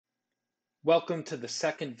Welcome to the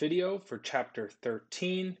second video for chapter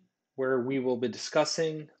 13, where we will be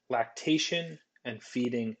discussing lactation and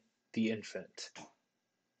feeding the infant.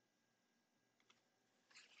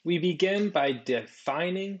 We begin by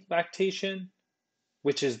defining lactation,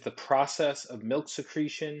 which is the process of milk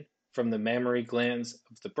secretion from the mammary glands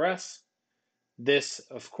of the breast. This,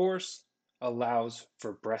 of course, allows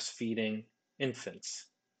for breastfeeding infants.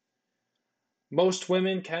 Most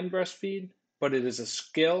women can breastfeed, but it is a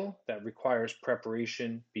skill that requires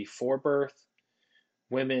preparation before birth.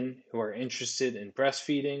 Women who are interested in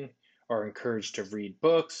breastfeeding are encouraged to read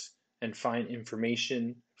books and find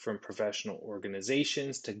information from professional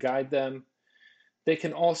organizations to guide them. They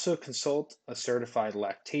can also consult a certified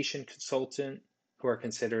lactation consultant who are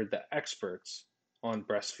considered the experts on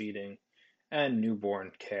breastfeeding and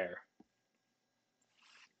newborn care.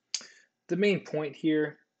 The main point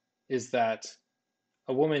here is that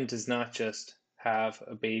a woman does not just have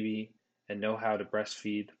a baby and know how to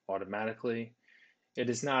breastfeed automatically. It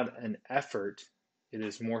is not an effort, it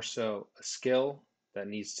is more so a skill that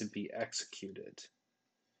needs to be executed.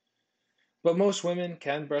 But most women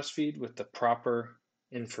can breastfeed with the proper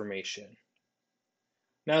information.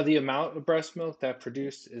 Now, the amount of breast milk that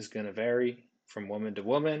produced is going to vary from woman to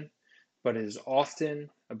woman, but it is often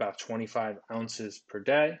about 25 ounces per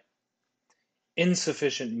day.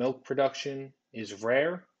 Insufficient milk production is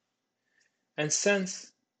rare, and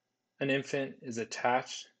since an infant is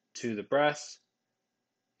attached to the breast,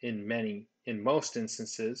 in most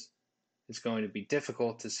instances, it's going to be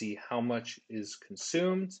difficult to see how much is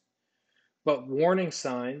consumed. But warning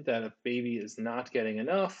sign that a baby is not getting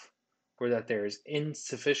enough or that there is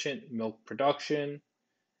insufficient milk production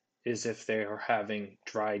is if they are having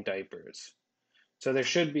dry diapers. So there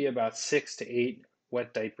should be about 6 to 8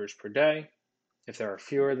 wet diapers per day. If there are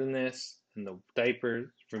fewer than this and the diapers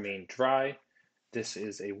remain dry, this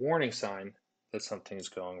is a warning sign that something is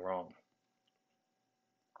going wrong.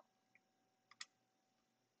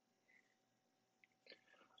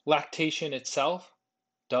 Lactation itself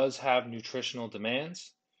does have nutritional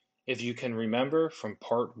demands. If you can remember from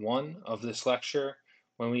part 1 of this lecture,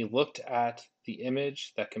 when we looked at the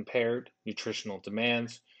image that compared nutritional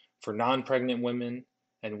demands for non-pregnant women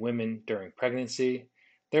and women during pregnancy,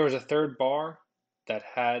 there was a third bar that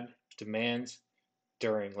had demands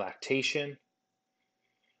during lactation.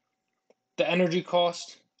 The energy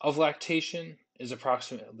cost of lactation is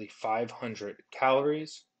approximately 500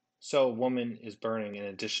 calories. So a woman is burning an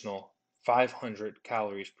additional 500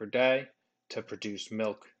 calories per day to produce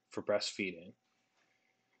milk for breastfeeding.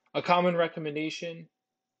 A common recommendation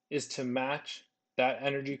is to match that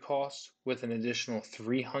energy cost with an additional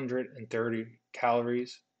 330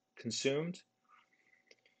 calories consumed.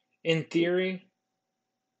 In theory,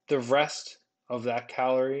 the rest of that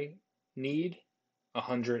calorie need,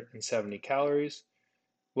 170 calories,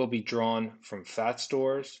 will be drawn from fat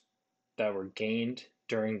stores that were gained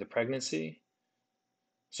during the pregnancy.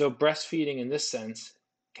 So breastfeeding in this sense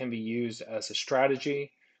can be used as a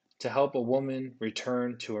strategy to help a woman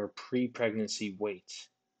return to her pre-pregnancy weight.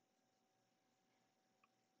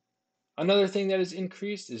 Another thing that is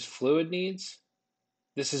increased is fluid needs.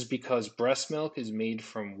 This is because breast milk is made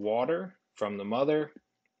from water from the mother.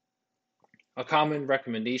 A common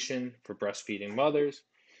recommendation for breastfeeding mothers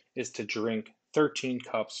is to drink 13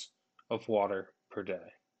 cups of water per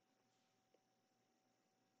day.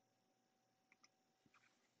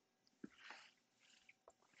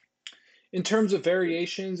 In terms of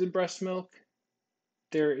variations in breast milk,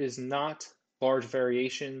 there is not large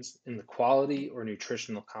variations in the quality or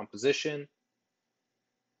nutritional composition.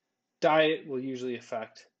 Diet will usually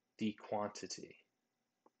affect the quantity.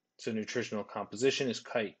 So nutritional composition is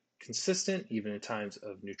quite consistent even in times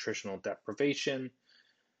of nutritional deprivation,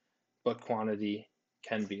 but quantity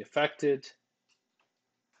can be affected.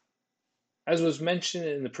 As was mentioned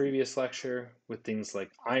in the previous lecture, with things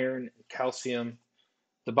like iron and calcium,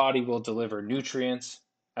 the body will deliver nutrients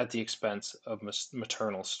at the expense of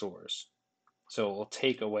maternal stores. So it will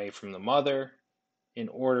take away from the mother in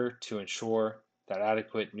order to ensure that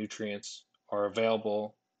adequate nutrients are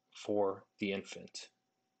available for the infant.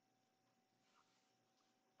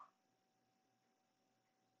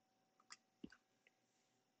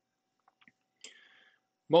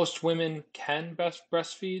 Most women can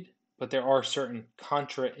breastfeed, but there are certain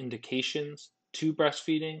contraindications to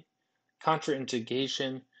breastfeeding.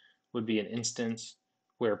 Contraindication would be an instance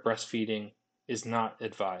where breastfeeding is not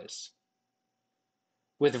advised.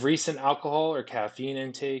 With recent alcohol or caffeine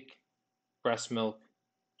intake, breast milk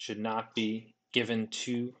should not be given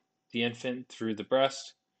to the infant through the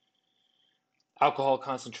breast. Alcohol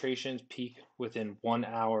concentrations peak within 1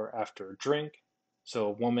 hour after a drink, so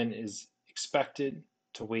a woman is expected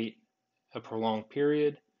to wait a prolonged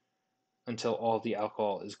period until all the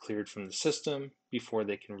alcohol is cleared from the system before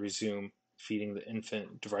they can resume feeding the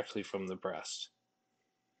infant directly from the breast.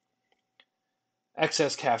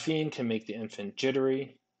 Excess caffeine can make the infant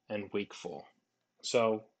jittery and wakeful.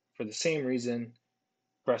 So, for the same reason,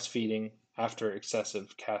 breastfeeding after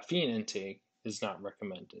excessive caffeine intake is not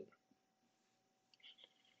recommended.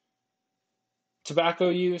 Tobacco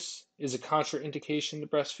use is a contraindication to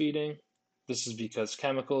breastfeeding. This is because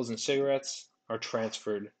chemicals in cigarettes are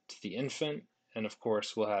transferred to the infant and, of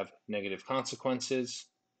course, will have negative consequences.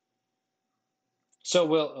 So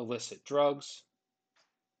will illicit drugs.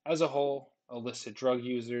 As a whole, illicit drug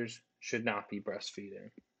users should not be breastfeeding.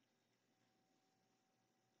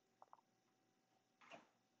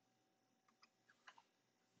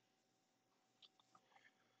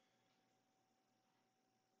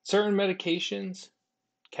 Certain medications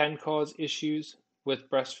can cause issues with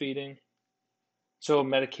breastfeeding. So a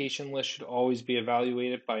medication list should always be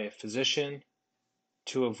evaluated by a physician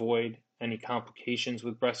to avoid any complications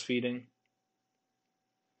with breastfeeding.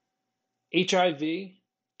 HIV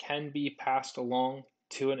can be passed along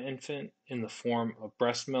to an infant in the form of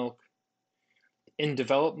breast milk. In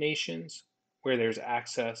developed nations where there's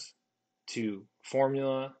access to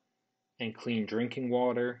formula and clean drinking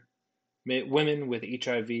water, women with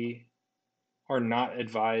HIV are not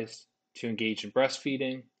advised to engage in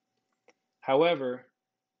breastfeeding. However,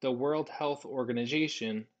 the World Health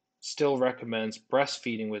Organization still recommends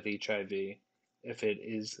breastfeeding with HIV if it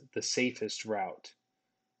is the safest route.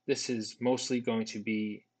 This is mostly going to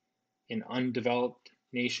be in undeveloped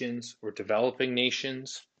nations or developing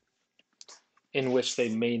nations in which they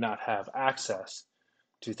may not have access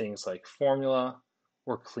to things like formula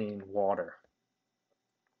or clean water.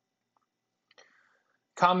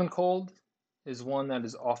 Common cold is one that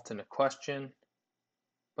is often a question,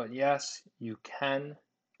 but yes, you can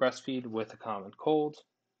breastfeed with a common cold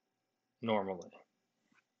normally.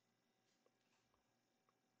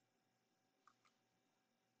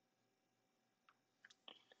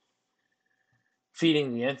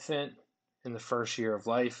 Feeding the infant in the first year of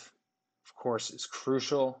life, of course, is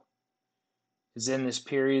crucial. It's in this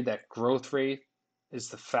period that growth rate is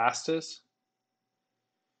the fastest.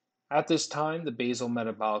 At this time, the basal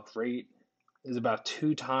metabolic rate is about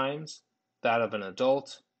 2 times that of an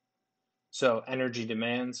adult, so energy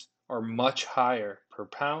demands are much higher per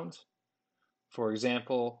pound. For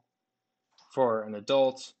example, for an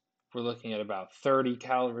adult, we're looking at about 30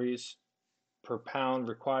 calories per pound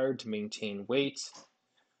required to maintain weight.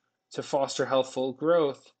 To foster healthful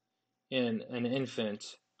growth in an infant,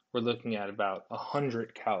 we're looking at about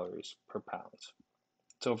 100 calories per pound.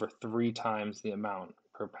 It's over 3 times the amount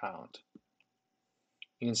per pound.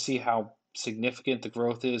 You can see how significant the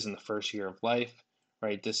growth is in the first year of life,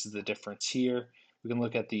 right? This is the difference here. We can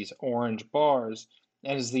look at these orange bars,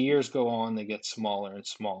 and as the years go on, they get smaller and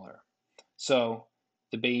smaller. So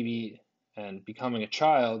the baby and becoming a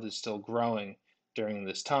child is still growing during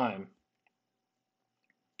this time,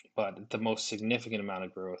 but the most significant amount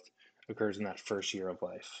of growth occurs in that first year of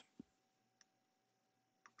life.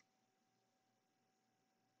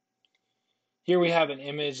 Here we have an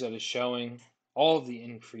image that is showing all of the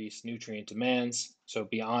increased nutrient demands. So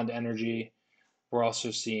beyond energy, we're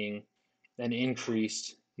also seeing an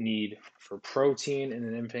increased need for protein in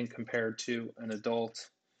an infant compared to an adult,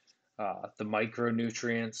 the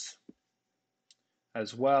micronutrients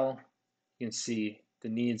as well. You can see the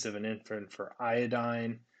needs of an infant for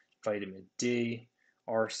iodine, vitamin D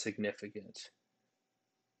are significant.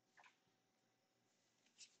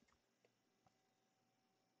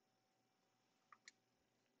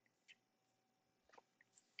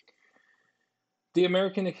 The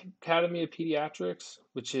American Academy of Pediatrics,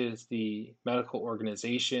 which is the medical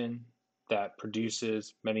organization that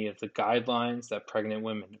produces many of the guidelines that pregnant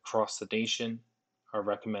women across the nation are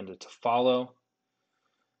recommended to follow,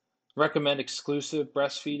 recommend exclusive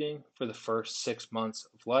breastfeeding for the first 6 months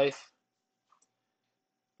of life,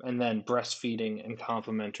 and then breastfeeding and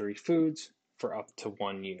complementary foods for up to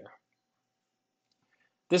 1 year.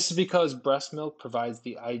 This is because breast milk provides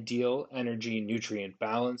the ideal energy nutrient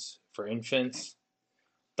balance for infants.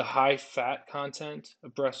 The high fat content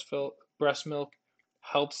of breast milk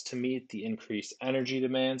helps to meet the increased energy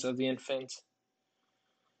demands of the infant.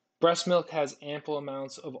 Breast milk has ample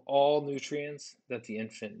amounts of all nutrients that the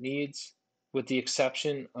infant needs, with the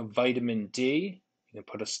exception of vitamin D. You can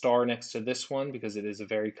put a star next to this one because it is a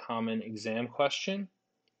very common exam question.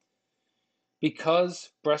 Because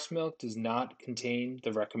breast milk does not contain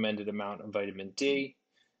the recommended amount of vitamin D,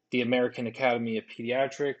 the American Academy of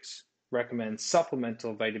Pediatrics recommends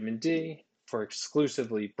supplemental vitamin D for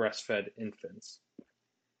exclusively breastfed infants.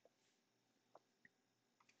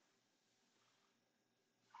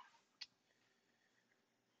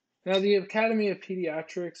 Now, the Academy of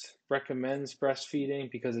Pediatrics recommends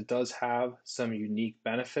breastfeeding because it does have some unique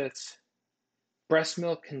benefits. Breast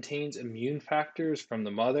milk contains immune factors from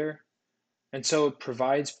the mother, and so it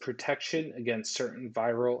provides protection against certain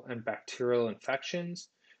viral and bacterial infections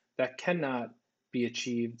that cannot be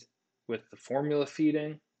achieved with the formula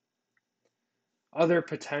feeding. Other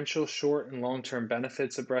potential short and long term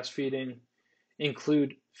benefits of breastfeeding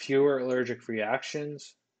include fewer allergic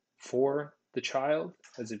reactions for the child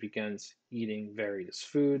as it begins eating various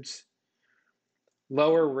foods,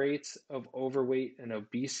 lower rates of overweight and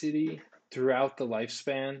obesity throughout the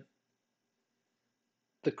lifespan,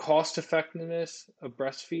 the cost effectiveness of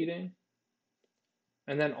breastfeeding,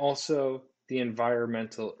 and then also the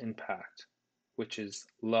environmental impact, which is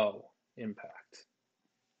low impact.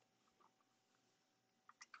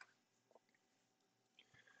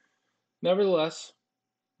 Nevertheless,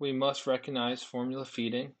 we must recognize formula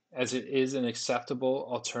feeding as it is an acceptable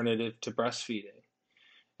alternative to breastfeeding.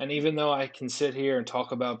 And even though I can sit here and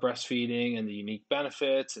talk about breastfeeding and the unique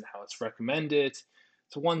benefits and how it's recommended,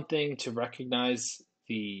 it's one thing to recognize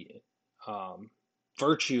the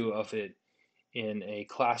virtue of it in a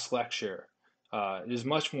class lecture. It is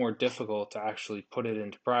much more difficult to actually put it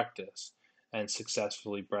into practice and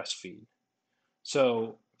successfully breastfeed.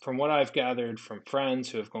 So, from what I've gathered from friends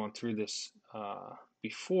who have gone through this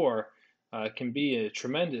before, it can be a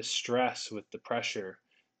tremendous stress with the pressure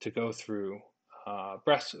to go through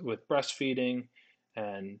breastfeeding,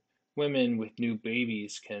 and women with new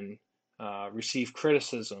babies can receive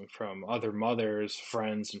criticism from other mothers,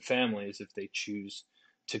 friends, and families if they choose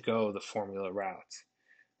to go the formula route.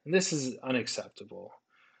 And this is unacceptable.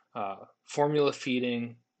 Formula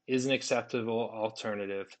feeding is an acceptable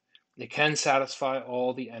alternative. It can satisfy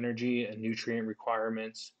all the energy and nutrient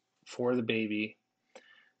requirements for the baby.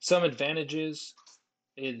 Some advantages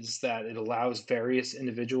is that it allows various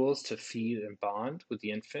individuals to feed and bond with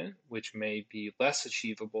the infant, which may be less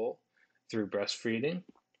achievable through breastfeeding.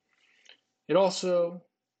 It also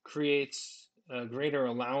creates a greater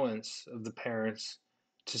allowance of the parents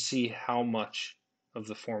to see how much of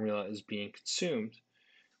the formula is being consumed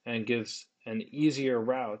and gives an easier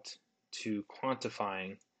route to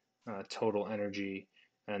quantifying total energy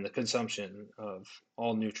and the consumption of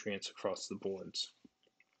all nutrients across the boards.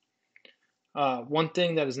 One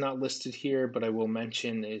thing that is not listed here, but I will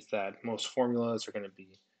mention, is that most formulas are going to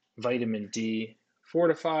be vitamin D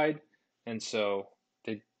fortified, and so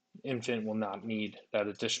the infant will not need that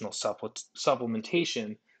additional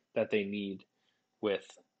supplementation that they need with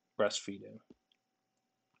breastfeeding.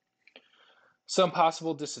 Some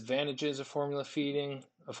possible disadvantages of formula feeding: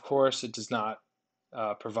 of course, it does not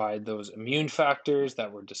provide those immune factors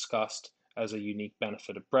that were discussed as a unique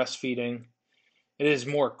benefit of breastfeeding. It is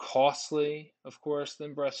more costly, of course,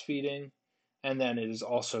 than breastfeeding, and then it is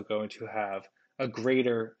also going to have a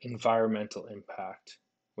greater environmental impact,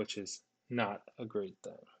 which is not a great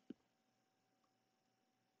thing.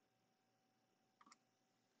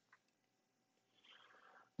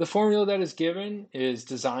 The formula that is given is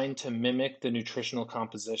designed to mimic the nutritional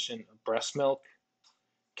composition of breast milk.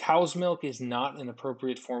 Cow's milk is not an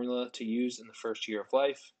appropriate formula to use in the first year of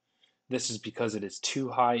life. This is because it is too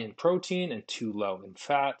high in protein and too low in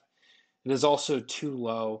fat. It is also too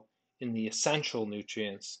low in the essential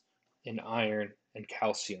nutrients in iron and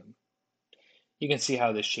calcium. You can see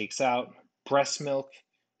how this shakes out. Breast milk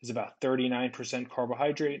is about 39%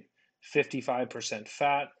 carbohydrate, 55%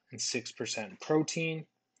 fat, and 6% protein.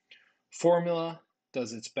 Formula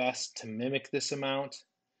does its best to mimic this amount,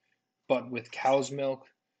 but with cow's milk,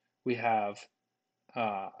 we have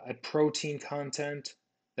a protein content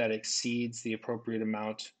that exceeds the appropriate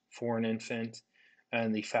amount for an infant,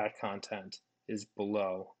 and the fat content is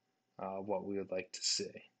below what we would like to see.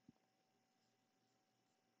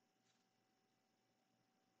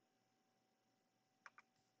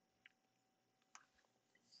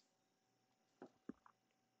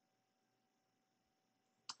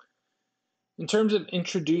 In terms of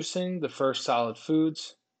introducing the first solid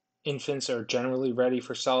foods, infants are generally ready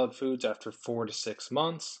for solid foods after 4 to 6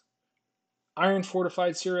 months. Iron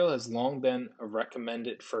fortified cereal has long been a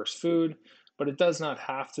recommended first food, but it does not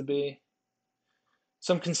have to be.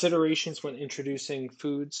 Some considerations when introducing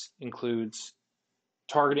foods includes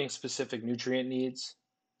targeting specific nutrient needs.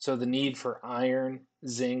 So the need for iron,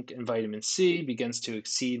 zinc, and vitamin C begins to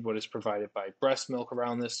exceed what is provided by breast milk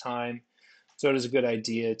around this time. So it is a good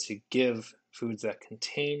idea to give foods that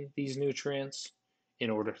contain these nutrients in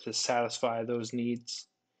order to satisfy those needs.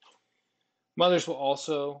 Mothers will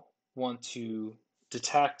also want to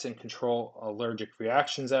detect and control allergic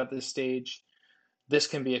reactions at this stage. This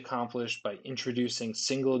can be accomplished by introducing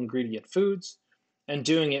single ingredient foods and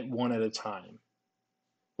doing it one at a time.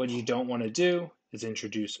 What you don't want to do is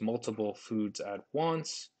introduce multiple foods at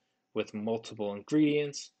once with multiple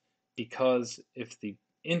ingredients, because if the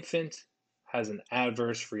infant has an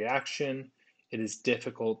adverse reaction, it is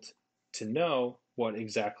difficult to know what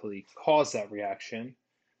exactly caused that reaction.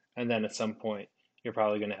 And then at some point, you're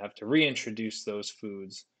probably going to have to reintroduce those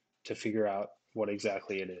foods to figure out what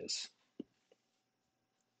exactly it is.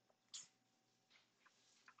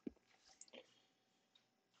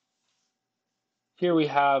 Here we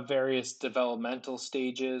have various developmental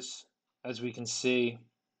stages. As we can see,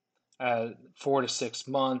 at 4 to 6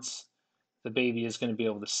 months, the baby is going to be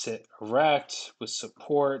able to sit erect with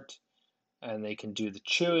support, and they can do the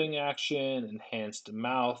chewing action, enhanced the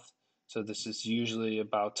mouth. So this is usually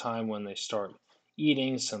about time when they start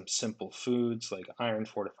eating some simple foods like iron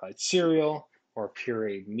fortified cereal or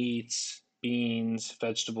pureed meats, beans,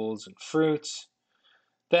 vegetables, and fruits.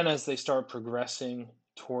 Then, as they start progressing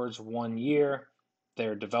towards 1 year,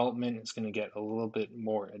 their development is going to get a little bit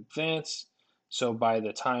more advanced. So, by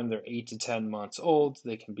the time they're 8 to 10 months old,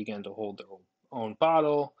 they can begin to hold their own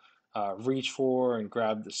bottle, reach for and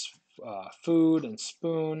grab this food and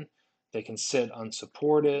spoon. They can sit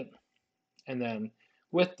unsupported. And then,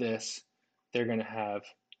 with this, they're going to have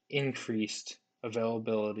increased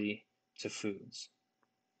availability to foods.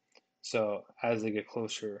 So, as they get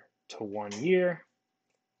closer to 1 year,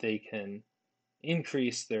 they can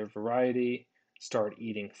increase their variety, start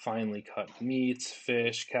eating finely cut meats,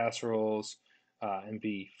 fish, casseroles, and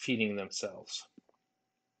be feeding themselves.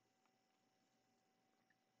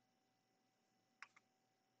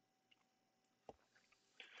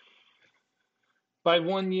 By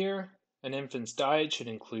 1 year, an infant's diet should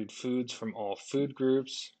include foods from all food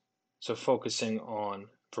groups, so focusing on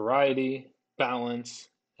variety, balance,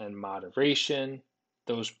 and moderation,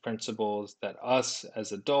 those principles that us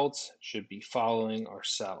as adults should be following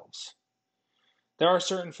ourselves. There are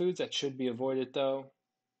certain foods that should be avoided though,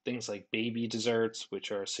 things like baby desserts,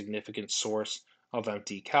 which are a significant source of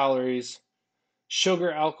empty calories,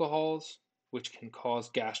 sugar alcohols, which can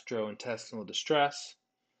cause gastrointestinal distress,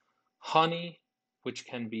 honey, which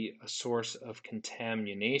can be a source of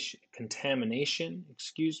contamination,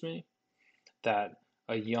 that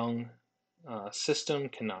a young system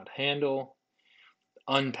cannot handle,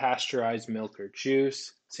 unpasteurized milk or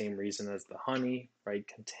juice, same reason as the honey, right?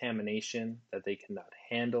 Contamination that they cannot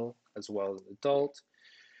handle as well as an adult,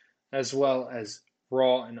 as well as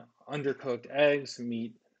raw and undercooked eggs,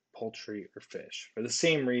 meat, poultry, or fish, for the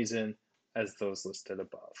same reason as those listed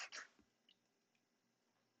above.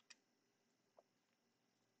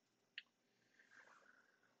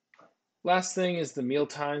 Last thing is the meal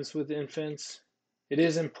times with infants. It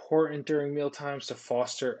is important during meal times to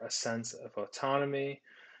foster a sense of autonomy,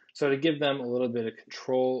 so to give them a little bit of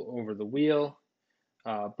control over the wheel,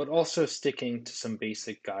 but also sticking to some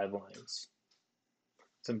basic guidelines.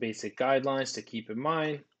 Some basic guidelines to keep in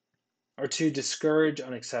mind are to discourage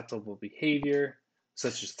unacceptable behavior,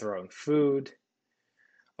 such as throwing food,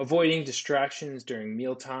 avoiding distractions during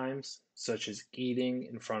meal times, such as eating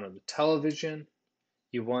in front of the television.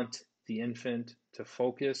 You want the infant to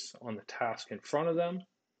focus on the task in front of them.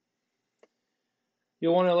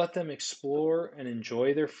 You'll want to let them explore and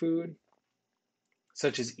enjoy their food,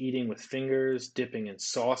 such as eating with fingers, dipping in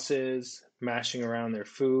sauces, mashing around their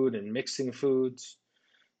food, and mixing foods.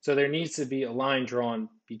 So there needs to be a line drawn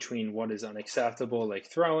between what is unacceptable, like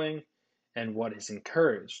throwing, and what is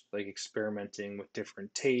encouraged, like experimenting with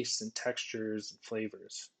different tastes and textures and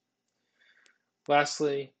flavors.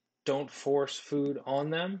 Lastly, don't force food on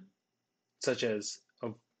them, such as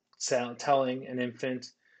telling an infant,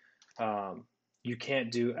 you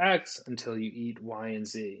can't do X until you eat Y and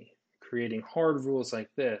Z. Creating hard rules like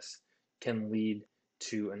this can lead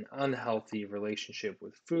to an unhealthy relationship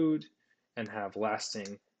with food and have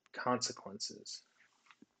lasting consequences.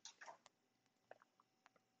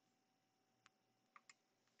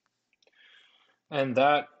 And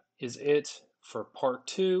that is it for part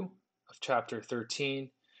 2 of chapter 13.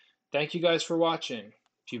 Thank you guys for watching.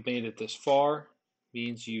 If you've made it this far, it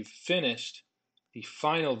means you've finished the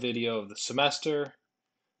final video of the semester.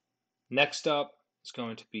 Next up is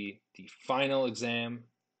going to be the final exam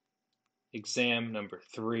number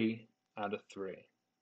 3 out of 3.